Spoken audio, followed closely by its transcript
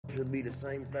Should be the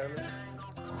same family.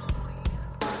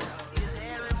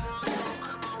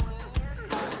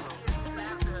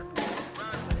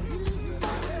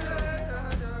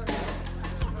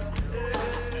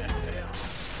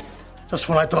 Just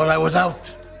when I thought I was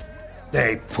out,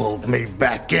 they pulled me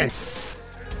back in.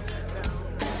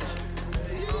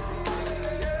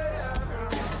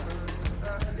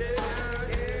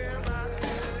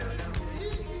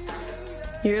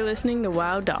 You're listening to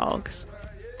Wild Dogs.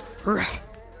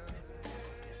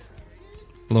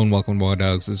 Hello and welcome to Wild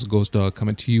Dogs. This is Ghost Dog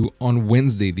coming to you on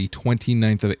Wednesday, the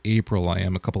 29th of April. I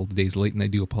am a couple of days late and I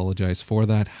do apologize for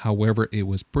that. However, it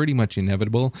was pretty much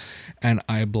inevitable and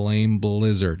I blame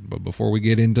Blizzard. But before we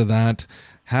get into that,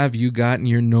 have you gotten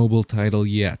your Noble title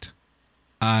yet?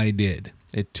 I did.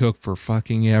 It took for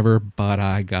fucking ever, but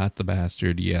I got the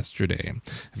bastard yesterday.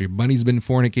 Have your bunnies been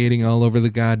fornicating all over the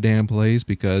goddamn place?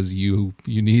 Because you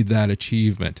need that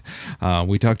achievement.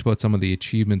 We talked about some of the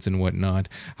achievements and whatnot.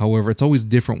 However, it's always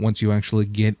different once you actually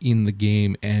get in the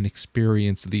game and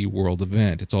experience the world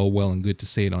event. It's all well and good to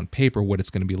say it on paper, what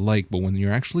it's going to be like, but when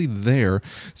you're actually there,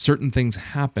 certain things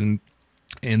happen,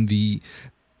 and the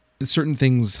certain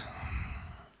things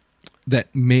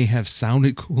that may have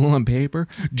sounded cool on paper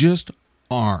just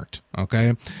aren't,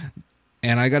 okay?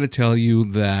 And I got to tell you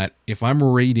that if I'm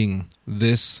rating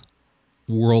this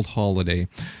world holiday,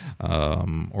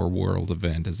 or world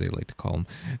event, as they like to call them,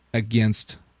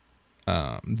 against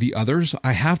the others,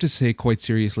 I have to say quite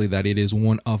seriously that it is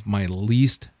one of my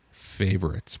least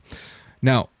favorites.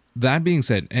 Now, that being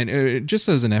said, and just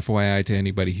as an FYI to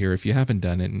anybody here, if you haven't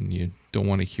done it and you don't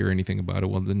want to hear anything about it,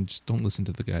 well, then just don't listen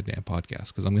to the goddamn podcast,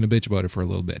 because I'm going to bitch about it for a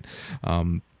little bit.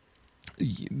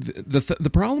 The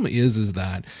problem is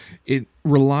that it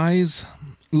relies,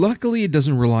 luckily it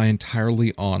doesn't rely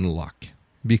entirely on luck,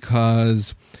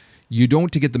 because you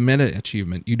don't, to get the meta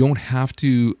achievement, you don't have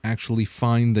to actually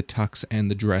find the tux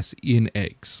and the dress in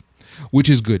eggs, which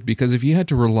is good, because if you had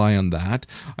to rely on that,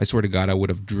 I swear to God, I would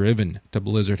have driven to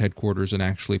Blizzard headquarters and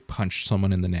actually punched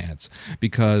someone in the nads,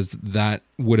 because that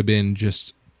would have been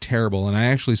just terrible. And I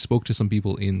actually spoke to some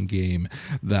people in game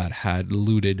that had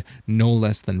looted no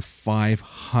less than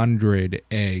 500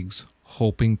 eggs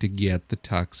hoping to get the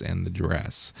tux and the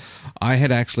dress. I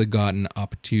had actually gotten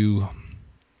up to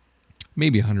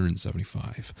maybe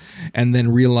 175 and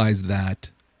then realized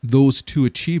that those two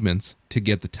achievements to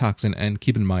get the tux, and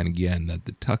keep in mind again that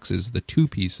the tux is the two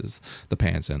pieces, the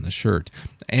pants and the shirt,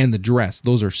 and the dress,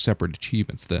 those are separate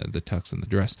achievements, the tux and the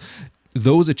dress.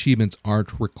 Those achievements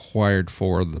aren't required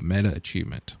for the meta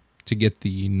achievement to get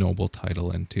the noble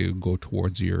title and to go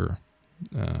towards your,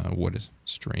 what is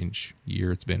strange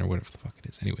year it's been, or whatever the fuck it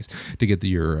is. Anyways, to get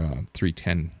your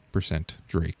 310%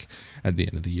 Drake at the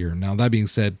end of the year. Now, that being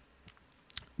said,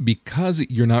 because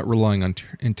you're not relying on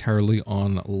entirely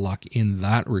on luck in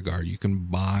that regard, you can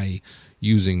buy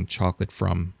using chocolate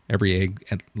from every egg.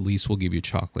 At least will give you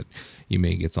chocolate. You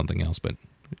may get something else, but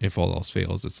if all else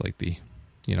fails, it's like the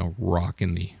rock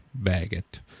in the bag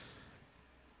at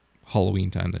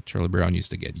Halloween time that Charlie Brown used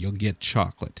to get. You'll get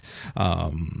chocolate.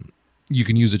 You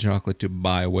can use a chocolate to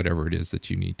buy whatever it is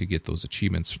that you need to get those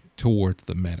achievements towards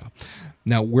the meta.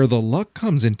 Now, where the luck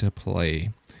comes into play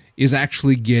is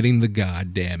actually getting the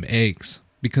goddamn eggs.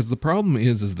 Because the problem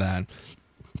is that,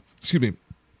 excuse me,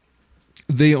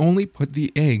 they only put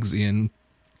the eggs in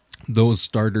those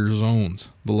starter zones,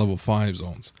 the level 5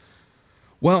 zones.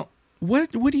 Well,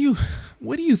 What do you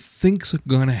think's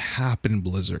gonna happen,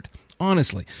 Blizzard?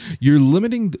 Honestly, you're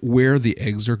limiting where the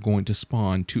eggs are going to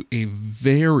spawn to a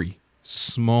very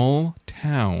small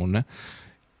town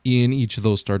in each of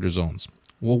those starter zones.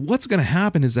 Well, what's going to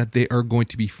happen is that they are going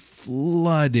to be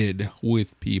flooded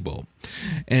with people.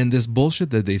 And this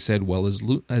bullshit that they said, well, as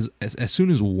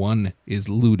soon as one is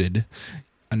looted,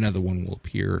 another one will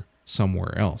appear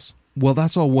somewhere else. Well,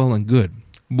 that's all well and good.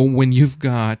 But when you've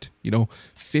got,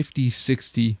 50,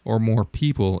 60 or more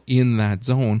people in that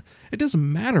zone, it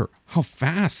doesn't matter how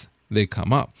fast they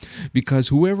come up, because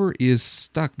whoever is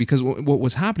stuck, because what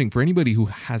was happening for anybody who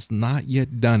has not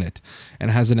yet done it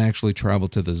and hasn't actually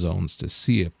traveled to the zones to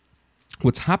see it,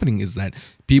 what's happening is that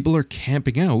people are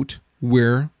camping out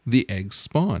where the eggs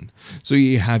spawn. So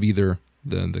you have either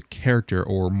the character,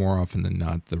 or more often than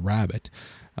not, the rabbit,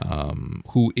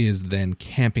 who is then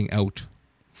camping out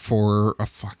for a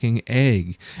fucking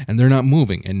egg, and they're not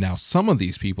moving. And now some of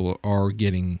these people are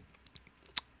getting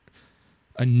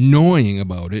annoying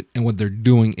about it, and what they're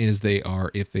doing is they are,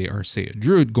 if they are, say, a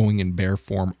druid, going in bear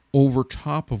form over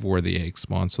top of where the egg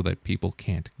spawns so that people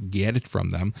can't get it from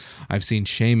them. I've seen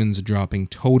shamans dropping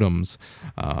totems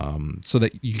so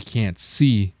that you can't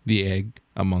see the egg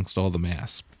amongst all the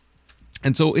mass.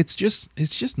 And so it's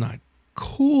just not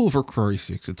cool, for Christ's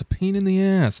sakes. It's a pain in the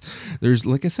ass. There's,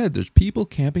 like I said, there's people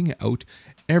camping out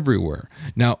everywhere.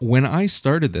 Now, when I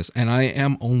started this, and I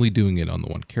am only doing it on the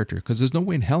one character, because there's no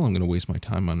way in hell I'm going to waste my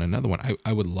time on another one.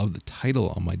 I would love the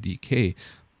title on my DK,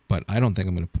 but I don't think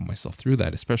I'm going to put myself through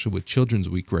that, especially with Children's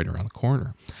Week right around the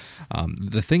corner.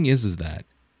 The thing is that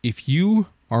if you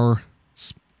are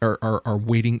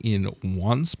waiting in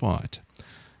one spot,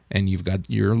 and you've got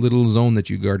your little zone that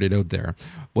you guarded out there,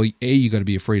 well, you got to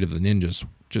be afraid of the ninjas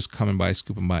just coming by,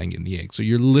 scooping by, and getting the egg. So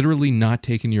you're literally not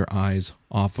taking your eyes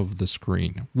off of the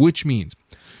screen, which means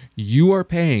you are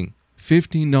paying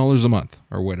 $15 a month,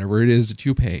 or whatever it is that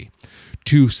you pay,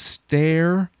 to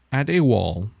stare at a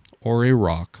wall or a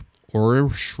rock or a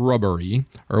shrubbery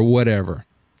or whatever.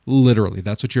 Literally,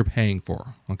 that's what you're paying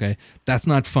for, okay? That's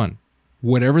not fun.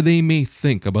 Whatever they may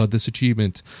think about this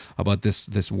achievement, about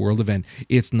this world event,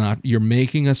 it's not. You're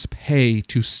making us pay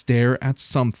to stare at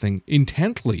something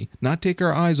intently, not take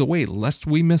our eyes away, lest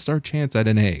we missed our chance at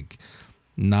an egg.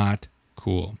 Not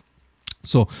cool.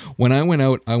 So when I went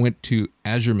out, I went to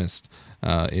Azure Mist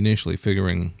initially,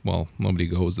 figuring, well, nobody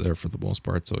goes there for the most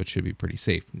part, so it should be pretty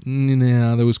safe.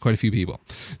 Nah, there was quite a few people.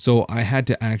 So I had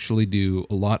to actually do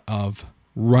a lot of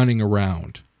running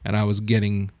around, and I was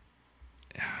getting...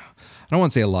 I don't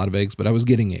want to say a lot of eggs, but I was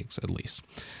getting eggs at least.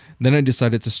 Then I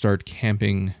decided to start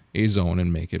camping a zone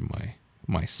and make it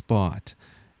my spot.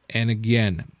 And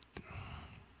again,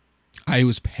 I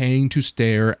was paying to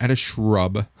stare at a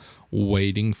shrub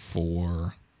waiting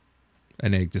for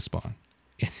an egg to spawn.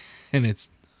 And it's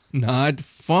not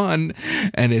fun,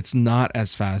 and it's not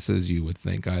as fast as you would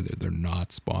think either. They're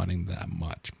not spawning that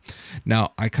much.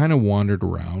 Now, I kind of wandered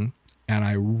around, and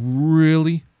I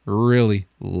really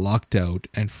lucked out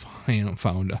and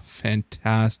found a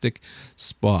fantastic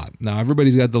spot. Now,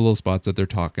 everybody's got the little spots that they're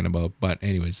talking about, but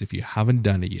anyways, if you haven't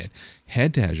done it yet,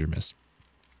 head to Azure Mist.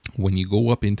 When you go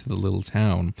up into the little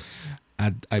town,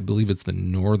 I believe it's the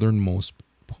northernmost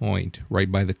point,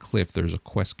 right by the cliff, there's a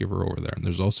quest giver over there, and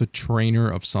there's also a trainer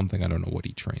of something. I don't know what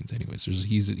he trains. Anyways,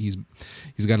 he's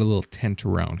got a little tent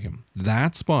around him.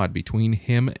 That spot between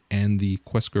him and the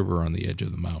quest giver on the edge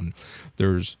of the mountain,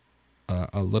 there's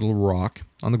a little rock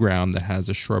on the ground that has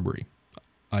a shrubbery.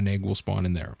 An egg will spawn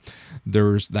in there.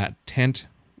 There's that tent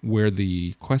where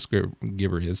the quest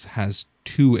giver has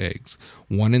 2 eggs.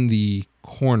 One in the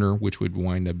corner, which would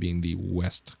wind up being the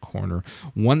west corner.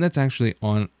 One that's actually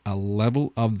on a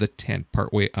level of the tent,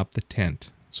 partway up the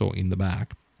tent, so in the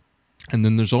back. And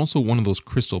then there's also one of those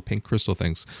pink crystal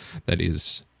things that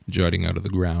is jutting out of the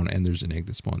ground, and there's an egg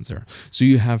that spawns there. So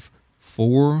you have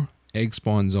 4 egg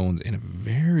spawn zones in a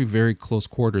very, very close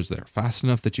quarters there, fast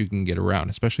enough that you can get around,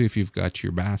 especially if you've got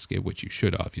your basket, which you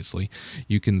should, obviously.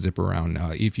 You can zip around.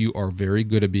 Now, if you are very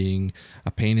good at being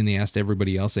a pain in the ass to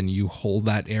everybody else and you hold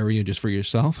that area just for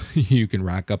yourself, you can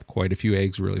rack up quite a few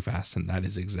eggs really fast, and that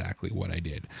is exactly what I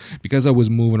did. Because I was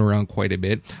moving around quite a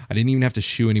bit, I didn't even have to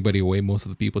shoo anybody away. Most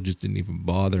of the people just didn't even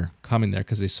bother coming there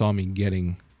because they saw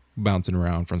me bouncing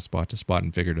around from spot to spot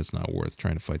and figured it's not worth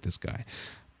trying to fight this guy.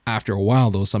 After a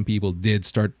while, though, some people did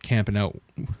start camping out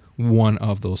one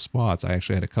of those spots. I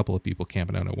actually had a couple of people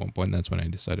camping out at one point, and that's when I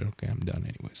decided, okay, I'm done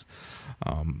anyways.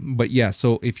 But yeah,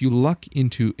 so if you luck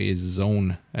into a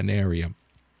zone, an area,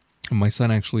 my son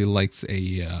actually likes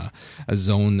a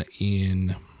zone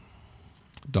in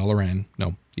Dalaran.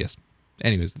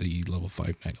 Anyways, the level 5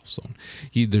 Night Elf zone.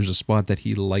 There's a spot that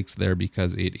he likes there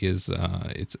because it is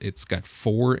it's got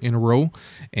 4 in a row,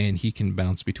 and he can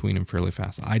bounce between them fairly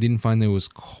fast. I didn't find that it was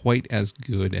quite as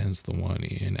good as the one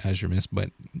in Azure Mist,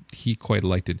 but he quite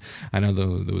liked it. I know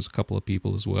there was a couple of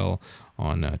people as well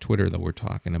on Twitter that were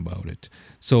talking about it.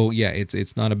 So yeah,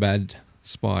 it's not a bad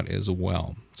spot as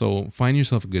well. So find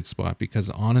yourself a good spot, because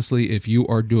honestly, if you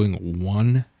are doing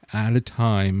one at a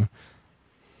time,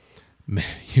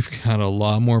 you've got a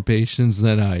lot more patience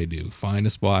than I do. Find a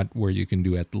spot where you can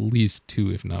do at least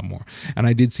 2, if not more. And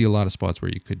I did see a lot of spots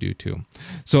where you could do 2.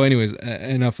 So anyways,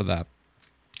 enough of that.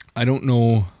 I don't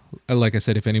know, like I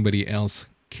said, if anybody else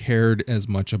cared as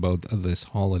much about this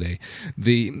holiday.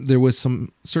 There was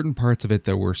some certain parts of it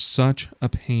that were such a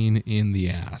pain in the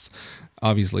ass.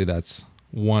 Obviously, that's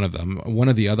one of them. One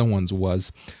of the other ones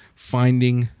was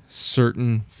finding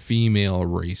certain female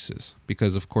races,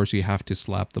 because of course you have to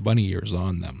slap the bunny ears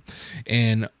on them.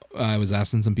 And I was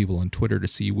asking some people on Twitter to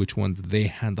see which ones they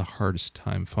had the hardest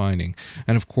time finding.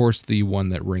 And of course, the one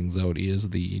that rings out is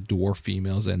the dwarf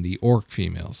females and the orc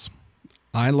females.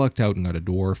 I lucked out and got a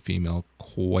dwarf female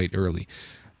quite early,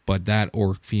 but that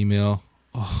orc female,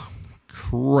 oh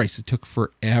Christ, it took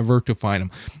forever to find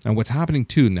them. And what's happening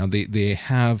too, now they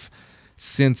have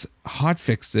since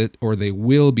hotfixed it, or they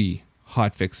will be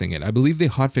hotfixing it. I believe they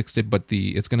hotfixed it, but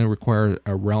it's going to require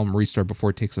a realm restart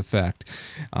before it takes effect.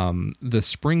 The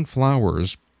spring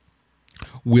flowers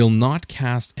will not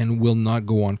cast and will not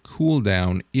go on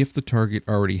cooldown if the target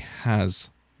already has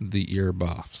the ear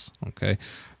buffs. Okay.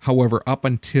 However, up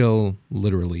until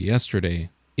literally yesterday,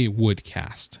 it would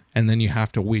cast, and then you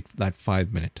have to wait that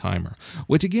 5-minute timer,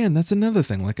 which again, that's another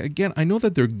thing. Like, again, I know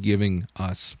that they're giving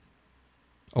us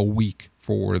a week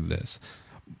for this,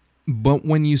 but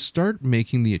when you start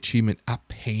making the achievement a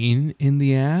pain in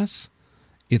the ass,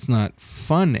 it's not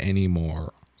fun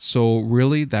anymore. So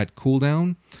really, that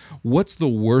cooldown, what's the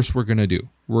worst we're going to do?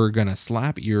 We're going to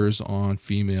slap ears on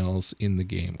females in the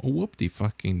game. Oh,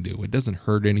 whoop-de-fucking-do. It doesn't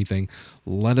hurt anything.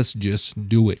 Let us just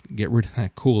do it. Get rid of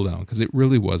that cooldown, because it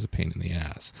really was a pain in the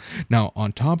ass. Now,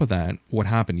 on top of that, what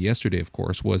happened yesterday, of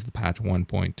course, was the patch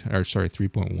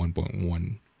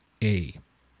 3.1.1a,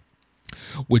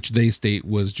 which they state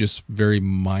was just very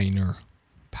minor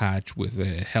patch with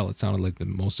hell, it sounded like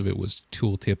most of it was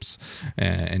tooltips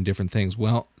and different things.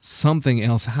 Well, something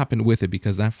else happened with it,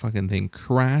 because that fucking thing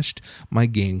crashed my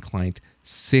game client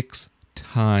 6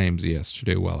 times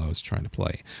yesterday while I was trying to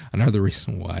play. Another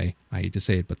reason why, I hate to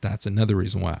say it, but that's another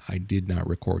reason why I did not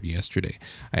record yesterday.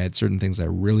 I had certain things I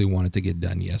really wanted to get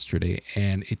done yesterday,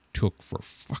 and it took for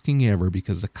fucking ever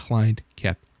because the client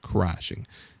kept crashing,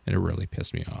 and it really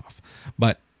pissed me off.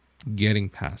 But getting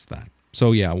past that.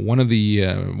 So yeah, one of the,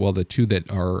 the two that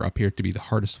appear to be the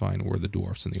hardest to find were the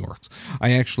dwarfs and the orcs.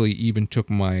 I actually even took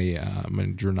my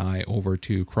Draenei over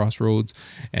to Crossroads,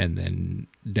 and then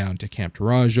down to Camp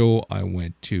Tarajo. I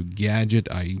went to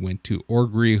Gadget. I went to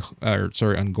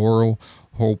Ungoro,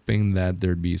 hoping that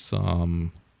there'd be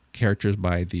some characters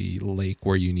by the lake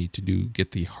where you need to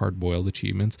get the hard-boiled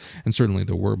achievements, and certainly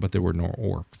there were, but there were no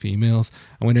orc females.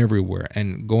 I went everywhere,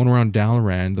 and going around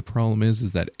Dalaran, the problem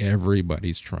is that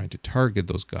everybody's trying to target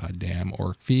those goddamn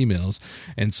orc females,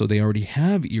 and so they already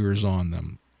have ears on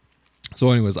them.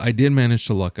 So anyways, I did manage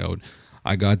to luck out.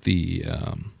 I got the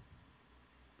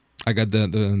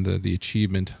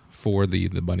achievement for the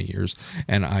bunny ears,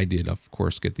 and I did, of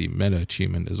course, get the meta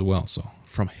achievement as well. So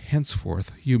from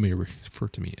henceforth, you may refer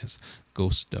to me as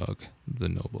Ghost Dog the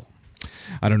Noble.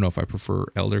 I don't know if I prefer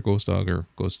Elder Ghost Dog or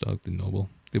Ghost Dog the Noble.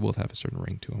 They both have a certain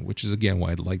ring to them, which is again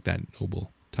why I'd like that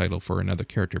Noble title for another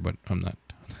character, but I'm not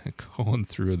going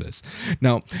through this.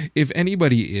 Now, if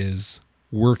anybody is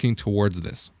working towards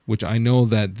this, which I know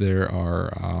that there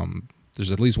are,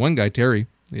 there's at least one guy, Terry,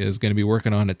 is going to be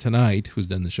working on it tonight, who's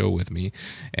done the show with me.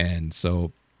 And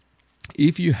so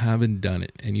if you haven't done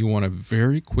it and you want a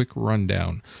very quick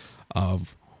rundown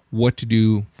of what to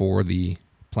do for the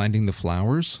planting the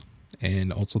flowers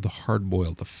and also the hard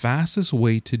boiled, the fastest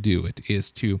way to do it is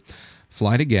to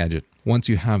fly to Gadget. Once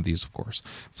you have these, of course,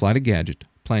 fly to Gadget,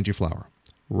 plant your flower,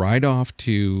 ride off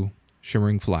to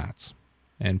Shimmering Flats.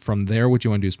 And from there, what you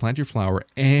want to do is plant your flower,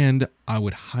 and I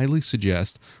would highly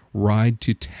suggest ride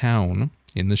to town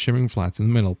in the Shimmering Flats in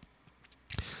the middle.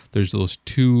 There's those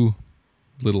two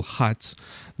little huts.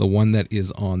 The one that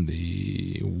is on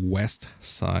the west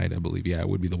side, I believe. Yeah, it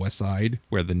would be the west side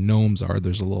where the gnomes are.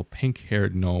 There's a little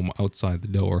pink-haired gnome outside the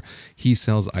door. He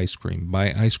sells ice cream.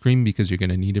 Buy ice cream because you're going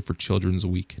to need it for Children's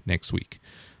Week next week.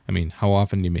 I mean, how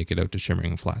often do you make it out to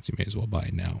Shimmering Flats? You may as well buy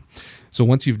it now. So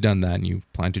once you've done that and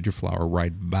you've planted your flower,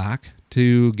 ride back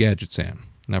to Gadget Sam.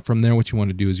 Now from there, what you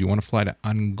want to do is you want to fly to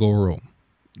Ungoro,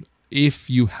 if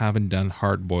you haven't done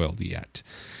hard-boiled yet,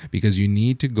 because you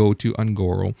need to go to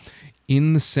Ungoro.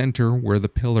 In the center where the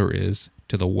pillar is,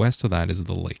 to the west of that is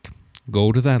the lake.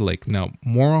 Go to that lake. Now,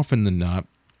 more often than not,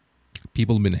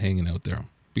 people have been hanging out there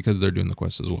because they're doing the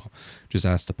quest as well. Just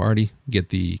ask the party, get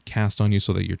the cast on you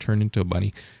so that you're turned into a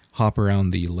bunny, hop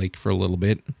around the lake for a little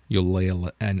bit, you'll lay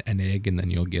an egg, and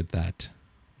then you'll get that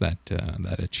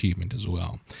achievement as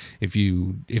well.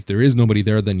 If there is nobody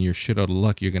there, then you're shit out of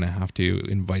luck. You're going to have to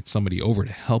invite somebody over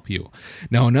to help you.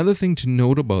 Now, another thing to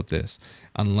note about this,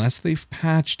 unless they've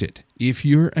patched it, if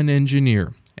you're an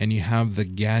engineer and you have the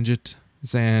Gadget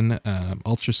Zan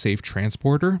Ultra Safe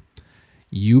Transporter,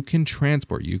 you can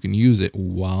transport, you can use it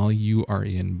while you are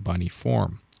in bunny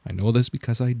form. I know this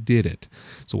because I did it.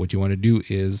 So what you want to do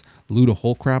is loot a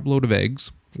whole crap load of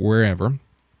eggs wherever,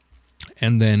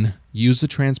 and then use the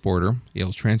transporter.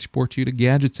 It'll transport you to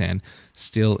Gadgetzan,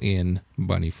 still in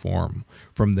bunny form.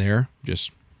 From there,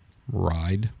 just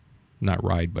run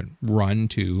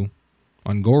to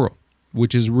Ungoro,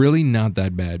 which is really not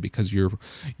that bad because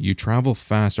you travel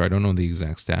faster. I don't know the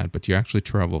exact stat, but you actually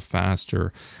travel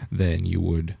faster than you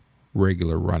would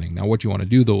regular running. Now, what you want to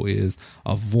do, though, is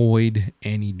avoid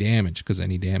any damage, because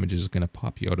any damage is going to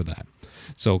pop you out of that.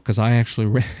 So, because I actually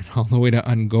ran all the way to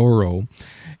Ungoro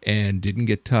and didn't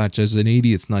get touched. As an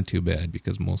 80, it's not too bad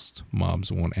because most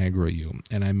mobs won't aggro you.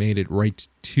 And I made it right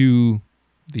to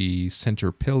the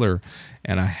center pillar,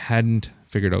 and I hadn't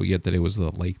figured out yet that it was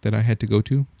the lake that I had to go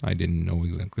to. I didn't know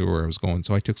exactly where I was going,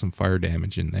 so I took some fire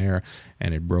damage in there,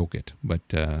 and it broke it. But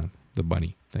the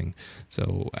bunny thing.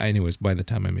 So, anyways, by the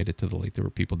time I made it to the lake, there were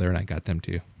people there, and I got them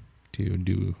to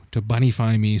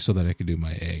bunnyfy me so that I could do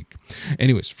my egg.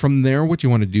 Anyways, from there, what you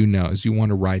want to do now is you want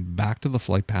to ride back to the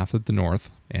flight path at the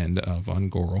north end of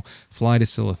Ungoro, fly to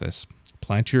Silithus,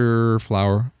 plant your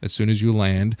flower as soon as you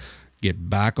land, get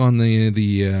back on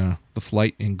the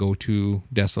flight and go to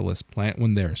Desolace, plant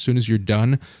one there. As soon as you're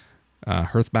done,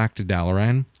 hearth back to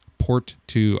Dalaran, port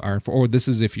to Ironforge. Or this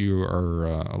is if you are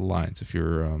Alliance. If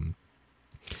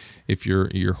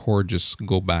your horde, just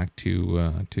go back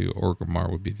to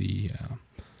Orgrimmar would be the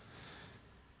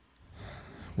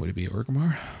would it be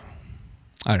Orgrimmar?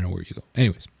 I don't know where you go.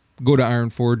 Anyways, go to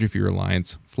Ironforge if you're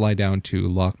Alliance, fly down to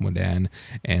Loch Modan,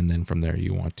 and then from there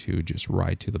you want to just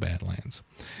ride to the Badlands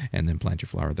and then plant your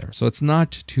flower there. So it's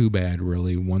not too bad,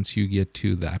 really, once you get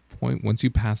to that point. Once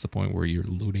you pass the point where you're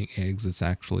looting eggs, it's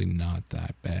actually not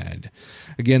that bad.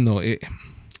 Again, though,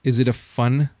 is it a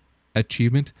fun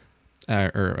achievement?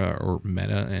 Or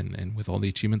meta and with all the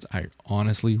achievements, I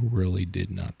honestly really did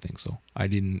not think so. I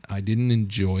didn't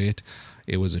enjoy it.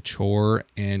 It was a chore,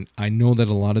 and I know that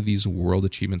a lot of these world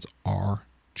achievements are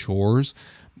chores,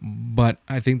 but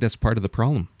I think that's part of the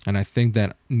problem, and I think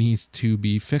that needs to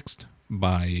be fixed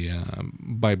by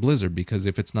Blizzard, because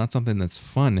if it's not something that's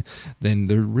fun, then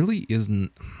there really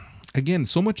isn't. Again,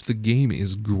 so much the game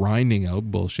is grinding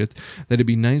out bullshit that it'd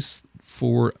be nice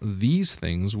for these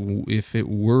things if it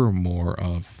were more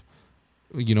of,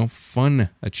 fun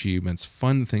achievements,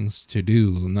 fun things to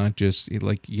do, not just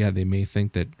like, yeah, they may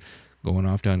think that going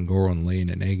off to Ungoro and laying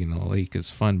an egg in a lake is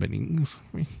fun, but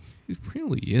it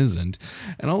really isn't.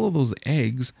 And all of those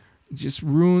eggs just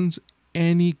ruins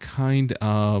any kind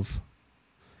of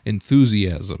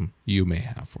enthusiasm you may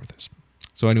have for this.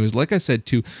 So anyways, like I said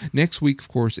too, next week, of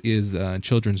course, is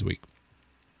Children's Week.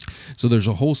 So there's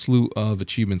a whole slew of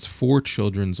achievements for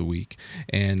Children's Week,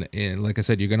 and like I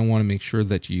said, you're going to want to make sure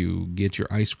that you get your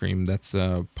ice cream. That's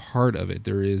part of it.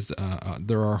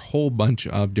 There are a whole bunch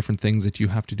of different things that you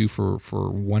have to do for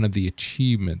one of the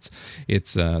achievements.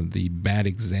 It's the bad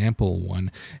example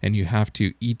one, and you have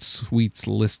to eat sweets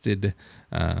listed.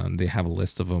 They have a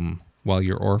list of them while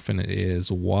your orphan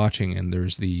is watching, and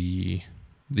there's the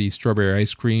strawberry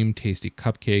ice cream, tasty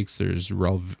cupcakes. There's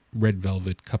red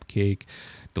velvet cupcake,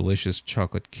 delicious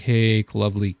chocolate cake,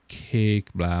 lovely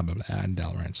cake, blah, blah, blah, and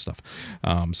Dalaran stuff.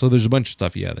 So there's a bunch of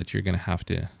stuff, that you're going to have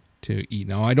to eat.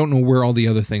 Now, I don't know where all the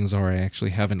other things are. I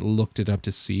actually haven't looked it up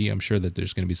to see. I'm sure that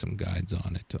there's going to be some guides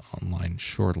on it online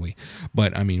shortly.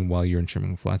 But, I mean, while you're in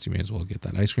Trimming Flats, you may as well get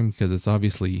that ice cream because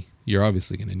you're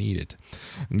obviously going to need it.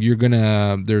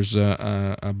 There's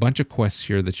a bunch of quests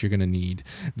here that you're going to need.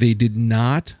 They did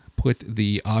not put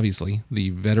the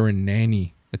veteran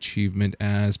nanny achievement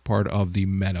as part of the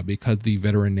meta, because the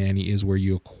veteran nanny is where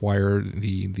you acquire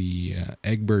the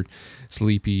Egbert,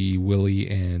 Sleepy, Willie,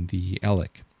 and the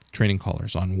Alec training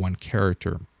collars on one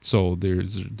character. So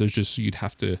there's just, you'd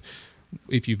have to,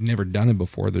 if you've never done it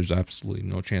before, there's absolutely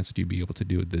no chance that you'd be able to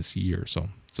do it this year. So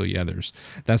yeah,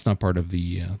 that's not part of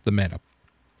the meta.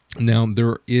 Now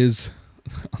there is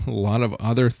a lot of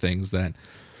other things that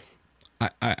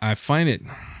I find it,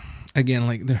 again,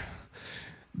 like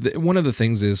one of the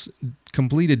things is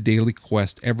complete a daily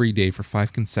quest every day for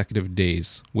 5 consecutive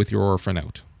days with your orphan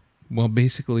out. Well,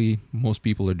 basically, most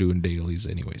people are doing dailies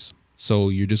anyways. So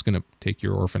you're just going to take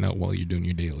your orphan out while you're doing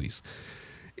your dailies.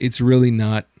 It's really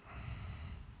not...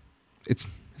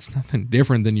 It's nothing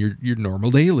different than your normal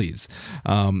dailies.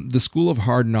 The School of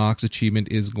Hard Knocks achievement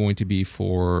is going to be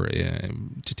for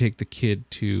to take the kid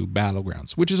to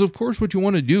Battlegrounds, which is, of course, what you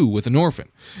want to do with an orphan.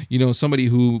 Somebody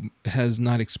who has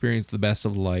not experienced the best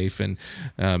of life and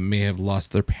may have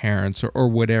lost their parents or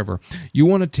whatever. You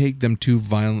want to take them to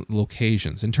violent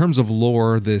locations. In terms of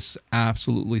lore, this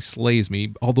absolutely slays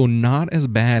me, although not as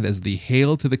bad as the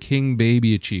Hail to the King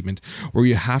Baby achievement, where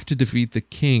you have to defeat the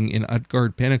king in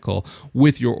Utgard Pinnacle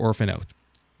with your orphan out.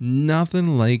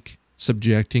 Nothing like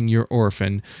subjecting your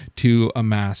orphan to a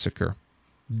massacre.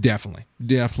 Definitely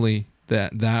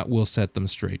that will set them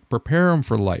straight. Prepare them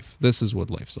for life. This is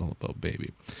what life's all about,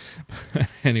 baby.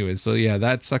 Anyway, so yeah,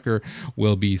 that sucker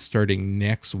will be starting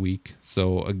next week.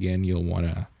 So again, you'll want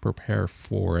to prepare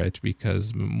for it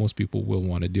because most people will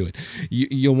want to do it.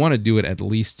 You'll want to do it at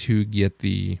least to get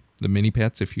the mini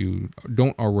pets. If you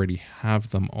don't already have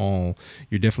them all,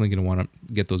 you're definitely going to want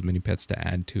to get those mini pets to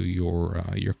add to your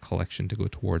collection to go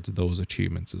towards those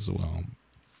achievements as well.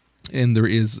 And there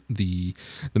is the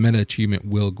meta achievement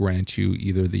will grant you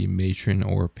either the matron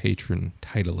or patron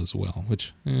title as well,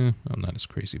 which I'm not as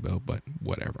crazy about, but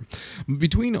whatever.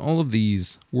 Between all of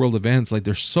these world events, like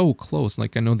they're so close.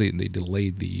 Like I know they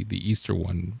delayed the Easter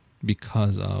one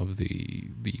because of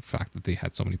the fact that they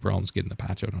had so many problems getting the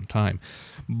patch out on time.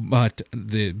 But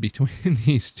between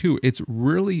these two, it's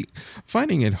really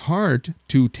finding it hard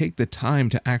to take the time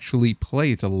to actually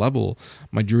play to level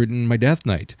my Druid and my Death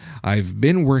Knight. I've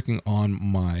been working on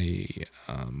my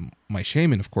my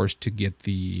Shaman, of course, to get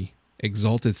the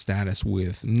exalted status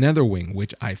with Netherwing,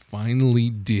 which I finally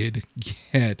did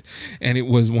get. And it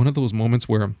was one of those moments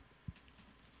where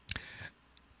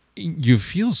you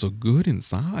feel so good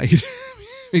inside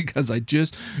because I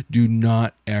just do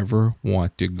not ever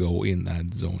want to go in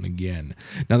that zone again.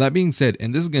 Now, that being said,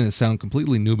 and this is going to sound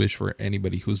completely noobish for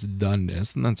anybody who's done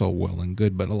this, and that's all well and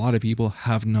good, but a lot of people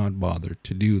have not bothered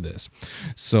to do this.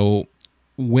 So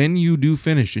when you do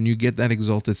finish and you get that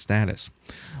exalted status,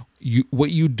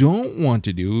 what you don't want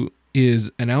to do is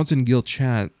announce in guild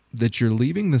chat that you're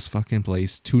leaving this fucking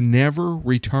place to never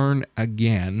return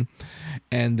again,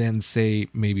 and then say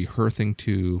maybe hearthing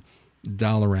to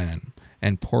Dalaran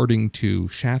and porting to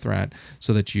Shathrat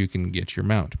so that you can get your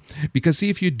mount. Because see,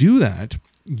 if you do that,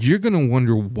 you're going to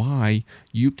wonder why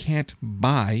you can't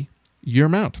buy your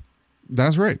mount.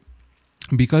 That's right.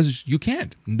 Because you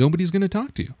can't. Nobody's going to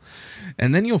talk to you.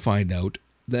 And then you'll find out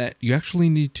that you actually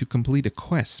need to complete a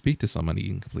quest, speak to somebody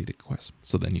and complete a quest.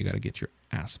 So then you got to get your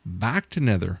ass back to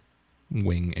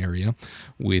Netherwing area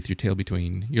with your tail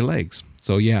between your legs.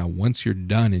 So yeah, once you're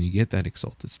done and you get that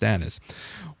exalted status,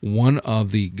 one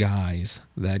of the guys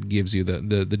that gives you the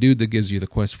dude that gives you the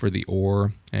quest for the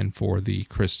ore and for the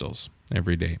crystals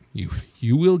every day,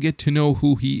 you will get to know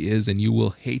who he is, and you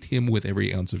will hate him with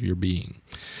every ounce of your being.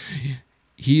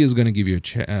 He is going to give you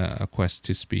a quest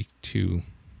to speak to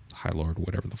High Lord,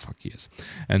 whatever the fuck he is.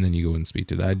 And then you go and speak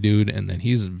to that dude, and then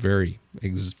he's very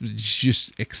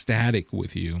just ecstatic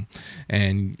with you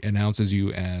and announces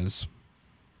you as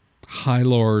High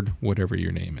Lord, whatever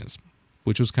your name is,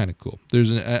 which was kind of cool.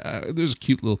 There's a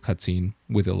cute little cutscene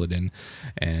with Illidan,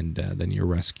 and then you're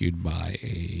rescued by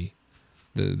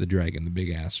the dragon, the big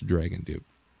ass dragon dude.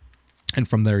 And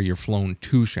from there you're flown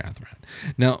to Shathrat.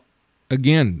 Now,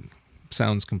 again,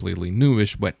 sounds completely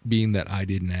newish, but being that I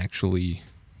didn't actually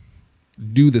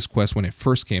do this quest when it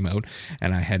first came out,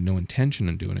 and I had no intention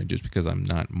of doing it just because I'm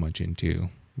not much into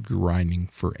grinding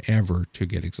forever to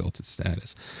get exalted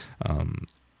status.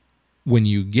 When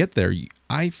you get there,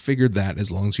 I figured that as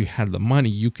long as you had the money,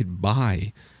 you could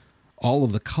buy all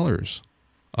of the colors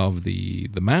of the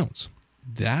mounts.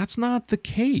 That's not the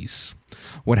case.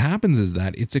 What happens is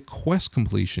that it's a quest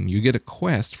completion. You get a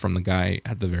quest from the guy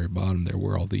at the very bottom there,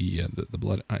 where all the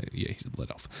blood, he's a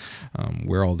blood elf,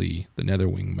 where all the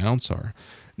Netherwing mounts are,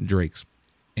 drakes.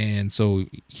 And so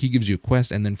he gives you a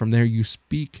quest, and then from there you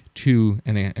speak to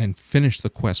and finish the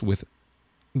quest with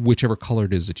whichever color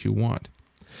it is that you want.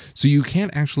 So you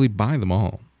can't actually buy them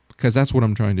all, because that's what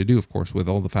I'm trying to do, of course, with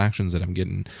all the factions that I'm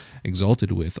getting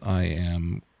exalted with. I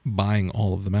am buying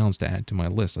all of the mounts to add to my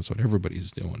list. That's what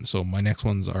everybody's doing. So my next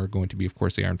ones are going to be, of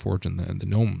course, the Ironforge and the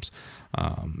Gnomes.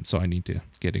 So I need to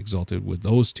get exalted with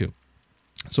those two.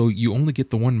 So you only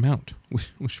get the one mount,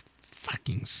 which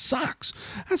fucking sucks.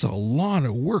 That's a lot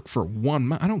of work for one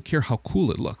mount. I don't care how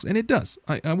cool it looks. And it does.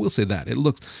 I will say that. It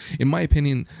looks, in my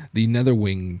opinion, the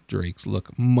Netherwing drakes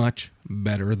look much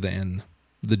better than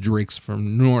the drakes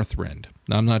from Northrend.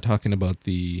 Now, I'm not talking about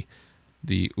the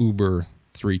Uber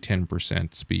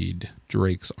 310% speed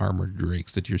drakes, armored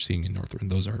drakes that you're seeing in Northrend.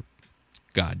 Those are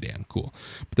goddamn cool.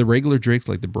 But the regular drakes,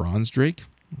 like the bronze drake,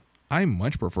 I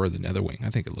much prefer the Netherwing. I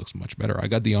think it looks much better. I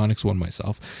got the Onyx one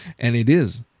myself, and it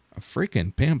is a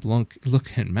freaking pimp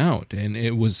looking mount.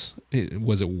 And was it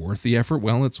worth the effort?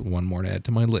 Well, it's one more to add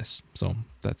to my list. So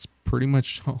that's pretty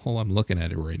much all I'm looking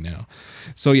at it right now.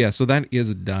 So yeah, so that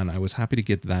is done. I was happy to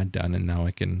get that done, and now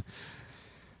I can.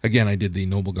 Again, I did the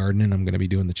Noble Garden, and I'm going to be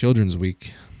doing the Children's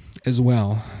Week as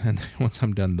well. And once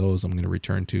I'm done those, I'm going to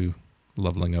return to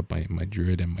leveling up my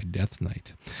Druid and my Death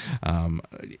Knight.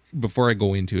 Before I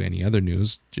go into any other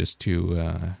news, just to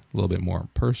a little bit more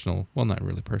personal, well, not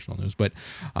really personal news, but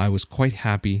I was quite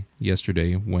happy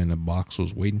yesterday when a box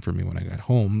was waiting for me when I got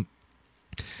home.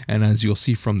 And as you'll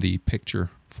see from the picture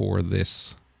for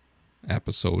this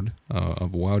episode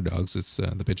of Wow Dogs, it's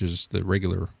the pictures, the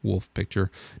regular wolf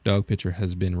picture, dog picture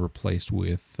has been replaced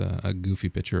with a goofy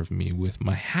picture of me with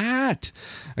my hat.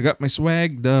 I got my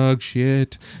swag dog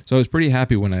shit. So I was pretty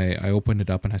happy when I opened it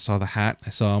up and I saw the hat.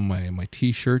 I saw my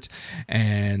t-shirt,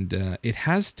 and it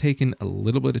has taken a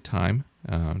little bit of time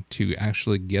to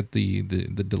actually get the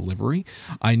delivery.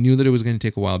 I knew that it was going to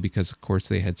take a while because, of course,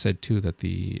 they had said too that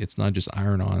it's not just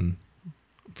iron on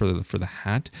for the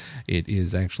hat, it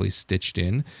is actually stitched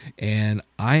in, and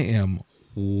I am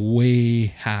way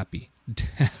happy.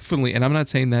 Definitely. And I'm not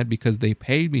saying that because they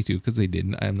paid me to, because they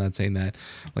didn't. I'm not saying that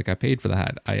like I paid for the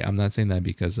hat. I'm not saying that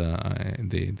because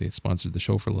they sponsored the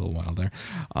show for a little while there.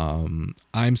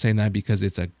 I'm saying that because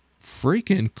it's a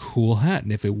freaking cool hat,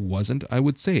 and if it wasn't, I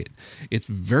would say it. It's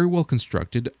very well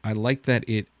constructed. I like that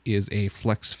it is a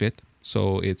flex fit.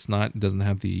 So it's not, doesn't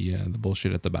have the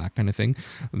bullshit at the back kind of thing.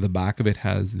 The back of it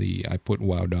has I put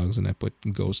Wow Dogs and I put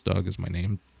Ghost Dog as my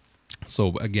name.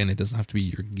 So again, it doesn't have to be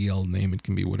your guild name. It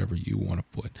can be whatever you want to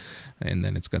put. And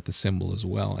then it's got the symbol as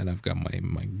well. And I've got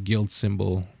my guild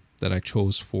symbol that I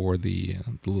chose for the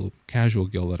little casual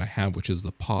guild that I have, which is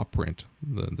the paw print,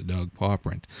 the dog paw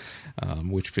print,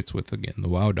 which fits with, again, the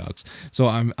Wow Dogs. So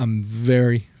I'm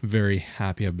very, very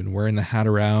happy. I've been wearing the hat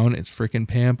around. It's freaking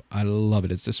pimp. I love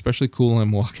it. It's especially cool.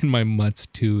 I'm walking my mutts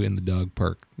too in the dog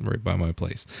park right by my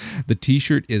place. The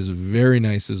t-shirt is very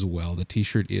nice as well. The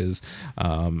t-shirt is,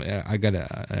 I got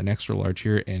an extra large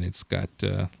here, and it's got,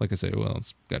 like I say, well,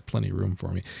 it's got plenty of room for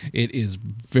me. It is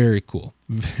very cool.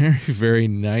 Very, very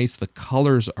nice. The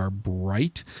colors are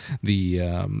bright.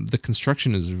 The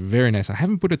construction is very nice. I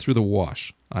haven't put it through the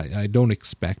wash. I don't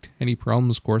expect any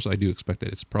problems. Of course, I do expect that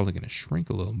it's probably going to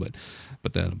shrink a little bit,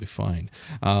 but that'll be fine.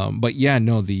 But yeah,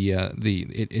 no,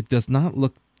 it does not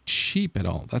look cheap at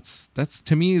all. That's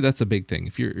to me, that's a big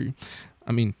thing.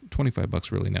 I mean,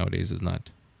 $25 really nowadays is not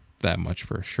that much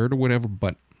for a shirt or whatever,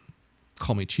 but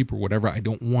call me cheap or whatever. I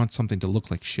don't want something to look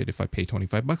like shit if I pay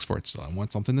 $25 for it. Still, I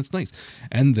want something that's nice,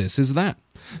 and this is that.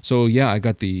 So yeah, I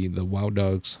got the Wow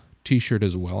Dogs t-shirt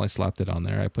as well. I slapped it on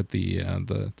there. I put the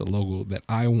logo that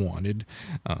I wanted,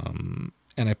 and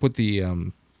I put I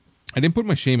didn't put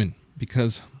my Shaman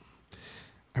because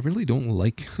I really don't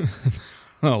like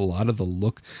a lot of the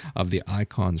look of the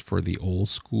icons for the old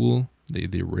school,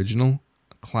 the original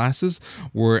classes,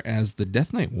 whereas the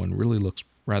Death Knight one really looks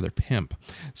rather pimp.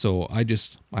 So I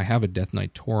have a Death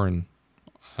Knight Tauren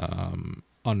on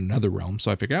another realm,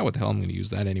 so I figured out what the hell I'm going to use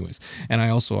that anyways. And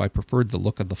I preferred the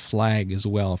look of the flag as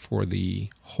well for the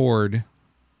Horde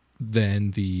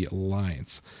than the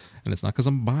Alliance. And it's not because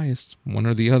I'm biased, one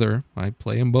or the other. I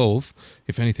play them both.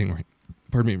 If anything,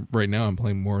 right now I'm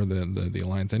playing more of the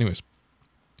Alliance anyways.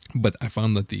 But I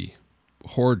found that the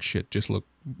Horde shit just looked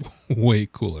way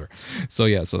cooler. So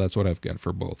yeah, so that's what I've got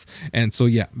for both. And so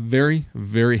yeah, very,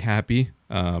 very happy.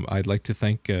 I'd like to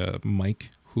thank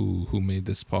Mike who made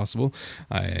this possible.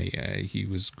 He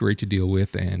was great to deal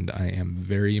with, and I am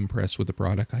very impressed with the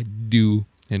product. I do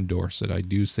endorse it. I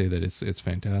do say that it's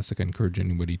fantastic. I encourage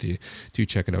anybody to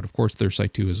check it out. Of course, their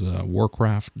site too is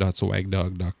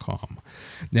warcraft.swagdog.com.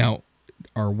 Now,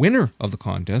 our winner of the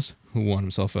contest, who won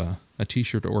himself a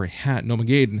t-shirt or a hat,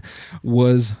 Nomageddon,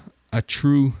 was a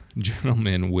true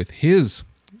gentleman with his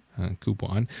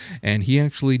coupon, and he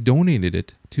actually donated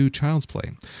it to Child's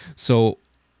Play. So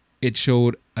it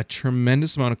showed a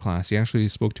tremendous amount of class. He actually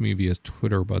spoke to me via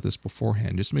Twitter about this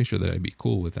beforehand, just to make sure that I'd be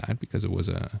cool with that, because it was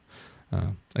a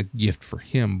gift for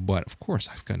him. But of course,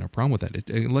 I've got no problem with that.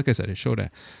 Like I said, it showed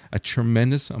a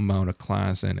tremendous amount of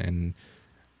class and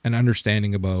an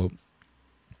understanding about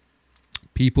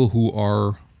people who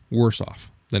are worse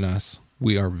off than us.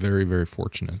 We are very, very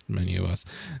fortunate, many of us.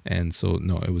 And so,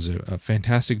 no, it was a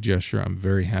fantastic gesture. I'm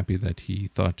very happy that he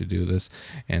thought to do this.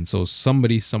 And so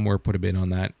somebody somewhere put a bid on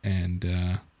that, and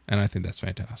I think that's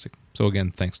fantastic. So again,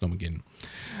 thanks, Nomageddon.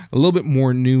 A little bit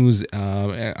more news.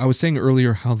 I was saying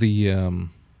earlier how the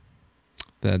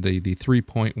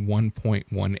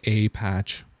 3.1.1a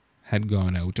patch had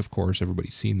gone out. Of course,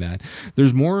 everybody's seen that.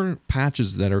 There's more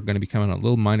patches that are going to be coming out,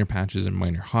 little minor patches and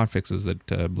minor hotfixes that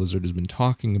Blizzard has been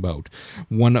talking about.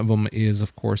 One of them is,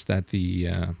 of course, that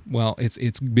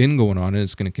it's been going on, and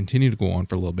it's going to continue to go on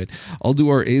for a little bit.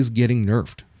 Ulduar is getting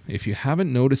nerfed. If you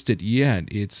haven't noticed it yet,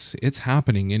 it's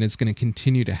happening, and it's going to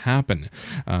continue to happen.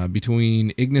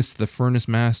 Between Ignis the Furnace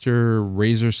Master,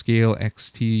 Razor Scale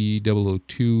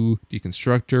XT002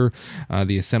 Deconstructor,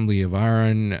 the Assembly of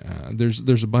Iron,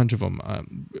 there's a bunch of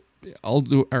them.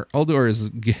 Ulduar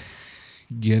is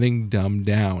getting dumbed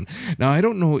down. Now, I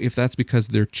don't know if that's because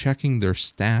they're checking their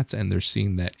stats and they're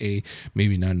seeing that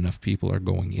maybe not enough people are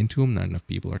going into them, not enough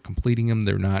people are completing them.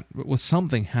 They're not. Well,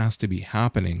 something has to be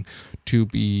happening to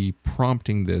be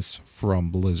prompting this from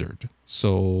Blizzard.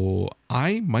 So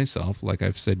I myself, like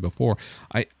I've said before,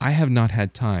 I have not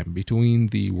had time between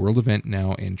the world event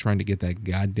now and trying to get that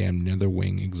goddamn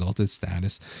Netherwing exalted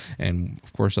status, and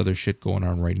of course other shit going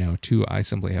on right now too. I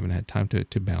simply haven't had time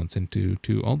to bounce into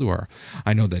Ulduar.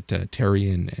 I know that Terry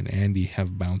and Andy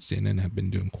have bounced in and have been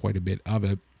doing quite a bit of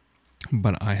it,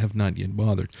 but I have not yet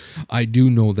bothered. I do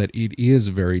know that it is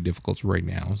very difficult right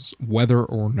now. Whether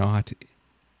or not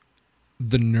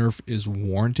the nerf is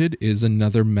warranted is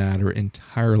another matter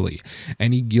entirely.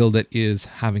 Any guild that is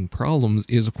having problems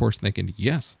is, of course, thinking,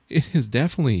 yes, it is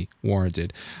definitely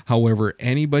warranted. However,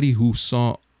 anybody who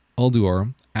saw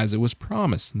Ulduar as it was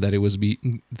promised, that it was be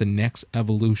the next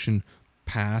evolution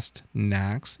past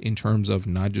Naxx in terms of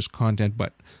not just content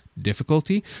but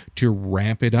difficulty, to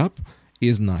ramp it up,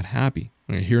 is not happy.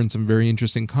 We're hearing some very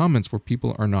interesting comments where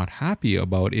people are not happy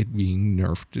about it being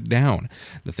nerfed down.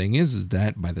 The thing is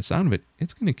that by the sound of it,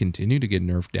 it's going to continue to get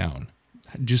nerfed down.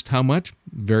 Just how much?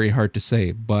 Very hard to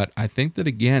say. But I think that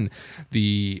again,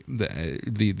 the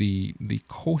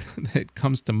code that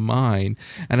comes to mind,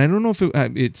 and I don't know if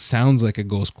it sounds like a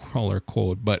ghost crawler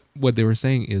code, but what they were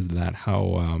saying is that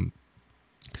how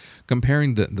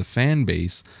comparing the fan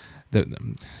base, I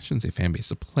shouldn't say fan base,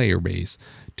 the player base,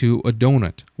 to a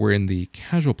donut, wherein the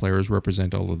casual players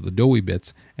represent all of the doughy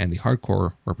bits and the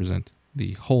hardcore represent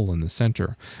the hole in the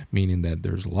center, meaning that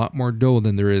there's a lot more dough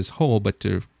than there is hole, but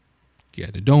to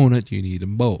get a donut, you need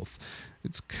them both.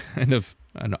 It's kind of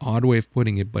an odd way of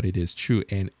putting it, but it is true.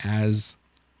 And as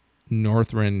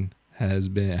Northrend has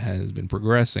been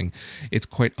progressing, it's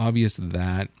quite obvious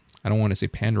that, I don't want to say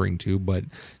pandering to, but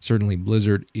certainly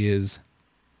Blizzard is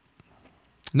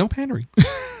no pandering.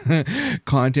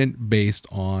 Content based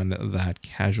on that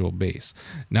casual base.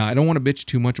 Now, I don't want to bitch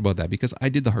too much about that because I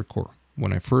did the hardcore.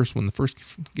 When the first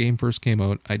game first came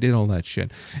out, I did all that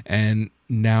shit. And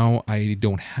now I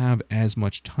don't have as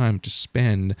much time to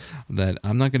spend, that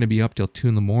I'm not going to be up till 2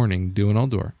 a.m. doing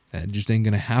Ulduar. That just ain't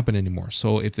going to happen anymore.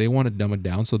 So if they want to dumb it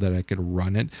down so that I could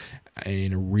run it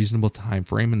in a reasonable time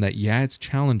frame, and that, yeah, it's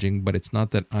challenging, but it's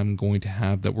not that I'm going to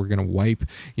have that we're going to wipe,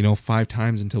 5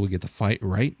 times until we get the fight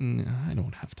right. And I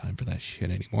don't have time for that shit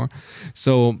anymore.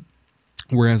 So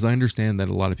whereas I understand that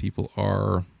a lot of people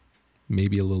are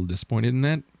maybe a little disappointed in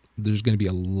that, there's going to be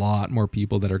a lot more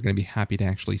people that are going to be happy to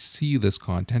actually see this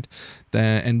content.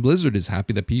 And Blizzard is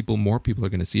happy that more people are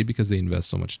going to see it because they invest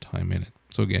so much time in it.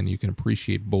 So again, you can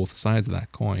appreciate both sides of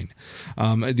that coin.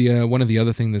 One of the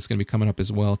other things that's going to be coming up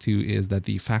as well too is that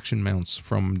the faction mounts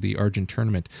from the Argent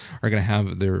tournament are going to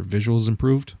have their visuals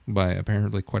improved by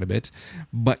apparently quite a bit,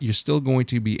 but you're still going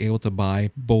to be able to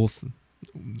buy both.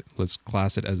 Let's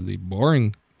class it as the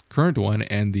boring current one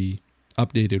and the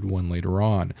updated one later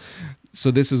on. So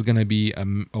this is going to be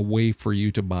a way for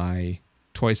you to buy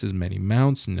twice as many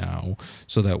mounts now,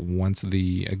 so that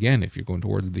if you're going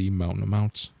towards the mountain of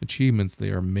mounts achievements, they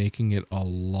are making it a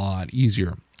lot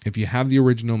easier. If you have the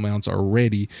original mounts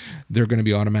already, they're going to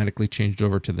be automatically changed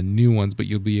over to the new ones, but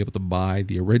you'll be able to buy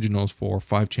the originals for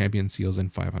 5 champion seals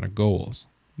and 500 goals,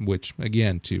 which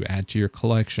again, to add to your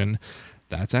collection,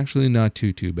 that's actually not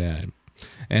too bad.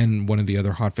 And one of the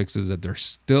other hotfixes that they're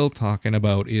still talking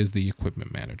about is the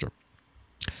equipment manager.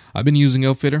 I've been using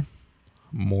Outfitter,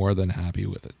 more than happy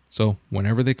with it. So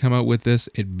whenever they come out with this,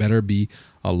 it better be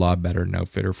a lot better than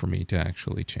Outfitter for me to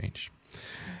actually change.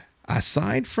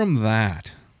 Aside from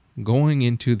that, going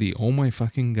into the oh my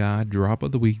fucking god drop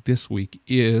of the week this week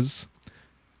is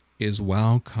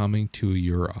WoW coming to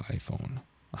your iPhone.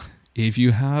 If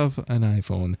you have an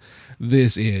iPhone,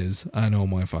 this is an oh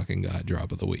my fucking god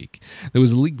drop of the week. There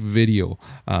was a leaked video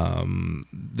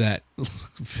that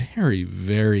very,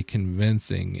 very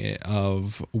convincing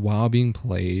of WoW being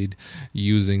played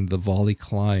using the Volley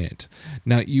client.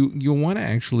 Now, you want to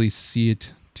actually see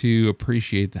it to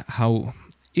appreciate how,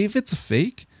 if it's a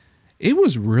fake, it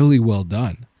was really well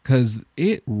done, because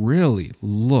it really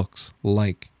looks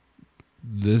like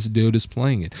this dude is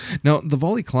playing it. Now, the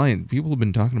Volley client, people have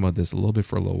been talking about this a little bit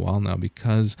for a little while now,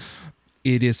 because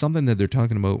it is something that they're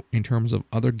talking about in terms of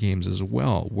other games as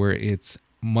well, where it's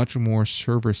much more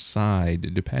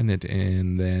server-side dependent,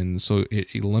 and then so it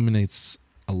eliminates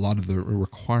a lot of the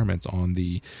requirements on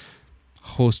the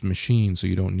host machine, so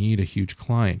you don't need a huge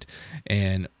client,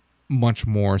 and much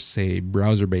more, say,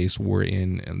 browser-based,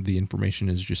 wherein the information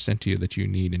is just sent to you that you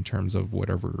need in terms of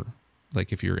whatever,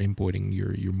 like if you're inputting,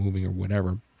 you're moving or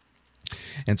whatever.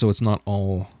 And so it's not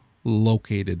all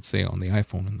located, say, on the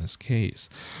iPhone in this case.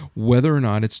 Whether or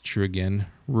not it's true, again,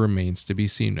 remains to be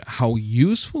seen. How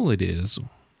useful it is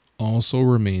also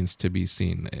remains to be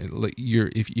seen.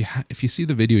 If you see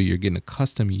the video, you're getting a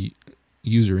custom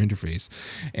user interface,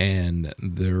 and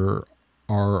there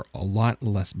are a lot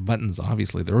less buttons.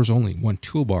 Obviously, there was only one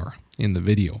toolbar in the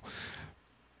video.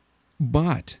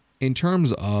 But in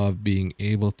terms of being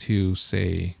able to,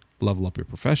 say, level up your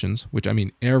professions, which, I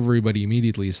mean, everybody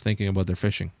immediately is thinking about their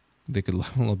fishing. They could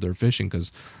level up their fishing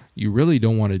because you really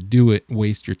don't want to do it,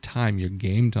 waste your time, your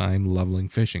game time leveling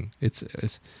fishing.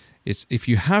 It's if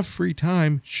you have free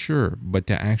time, sure, but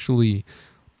to actually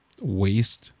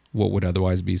waste what would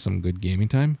otherwise be some good gaming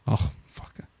time, oh,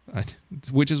 fuck.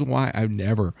 Which is why I've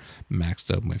never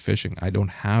maxed out my fishing. I don't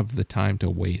have the time to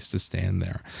waste to stand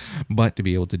there. But to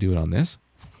be able to do it on this,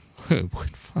 it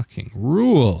would fucking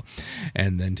rule.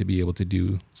 And then to be able to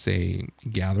do, say,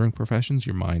 gathering professions,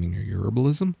 your mining or your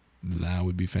herbalism, that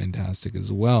would be fantastic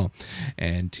as well.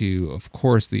 And to, of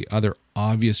course, the other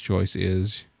obvious choice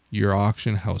is your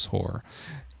auction house whore.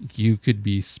 You could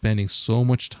be spending so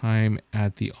much time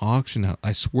at the auction house.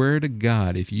 I swear to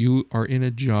God, if you are in a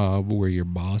job where your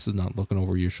boss is not looking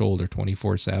over your shoulder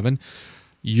 24/7,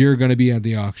 you're going to be at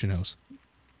the auction house.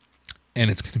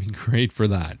 And it's going to be great for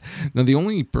that. Now, the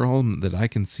only problem that I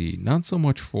can see, not so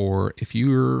much for if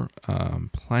your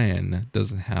plan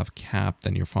doesn't have cap,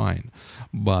 then you're fine.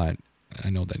 But I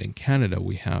know that in Canada,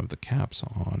 we have the caps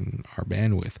on our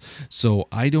bandwidth. So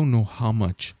I don't know how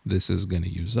much this is going to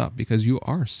use up because you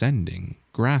are sending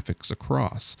graphics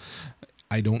across.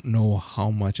 I don't know how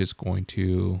much it's going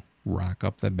to rack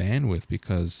up the bandwidth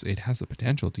because it has the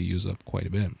potential to use up quite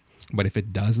a bit. But if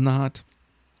it does not,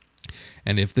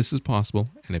 and if this is possible,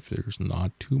 and if there's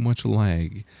not too much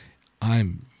lag,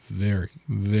 I'm very,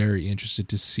 very interested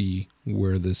to see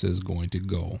where this is going to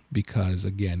go. Because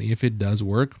again, if it does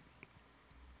work,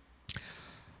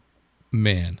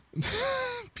 man,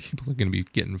 people are going to be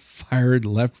getting fired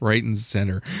left, right, and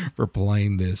center for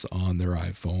playing this on their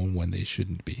iPhone when they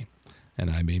shouldn't be. And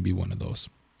I may be one of those.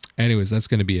 Anyways, that's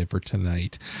going to be it for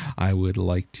tonight. I would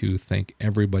like to thank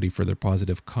everybody for their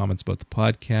positive comments about the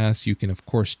podcast. You can, of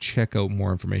course, check out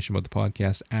more information about the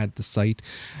podcast at the site,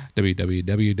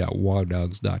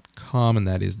 www.wowdogs.com, and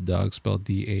that is dog spelled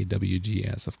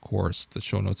DAWGS. Of course, the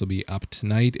show notes will be up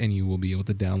tonight, and you will be able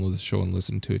to download the show and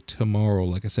listen to it tomorrow.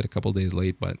 Like I said, a couple days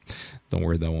late, but don't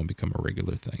worry, that won't become a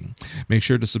regular thing. Make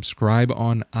sure to subscribe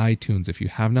on iTunes if you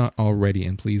have not already,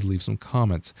 and please leave some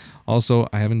comments. Also,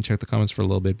 I haven't checked the comments for a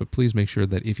little bit, but please make sure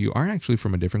that if you are actually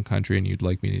from a different country and you'd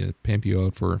like me to pimp you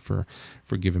out for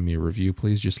giving me a review,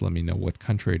 please just let me know what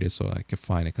country it is so I can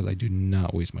find it, because I do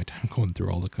not waste my time going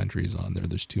through all the countries on there.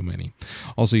 There's too many.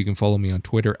 Also, you can follow me on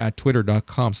Twitter at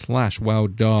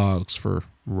twitter.com/wowdogs for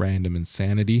random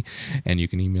insanity, and you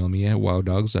can email me at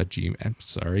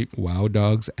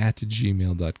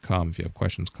wowdogs@gmail.com if you have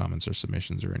questions, comments, or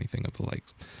submissions or anything of the like.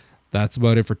 That's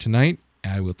about it for tonight.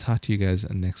 I will talk to you guys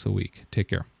next week. Take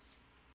care.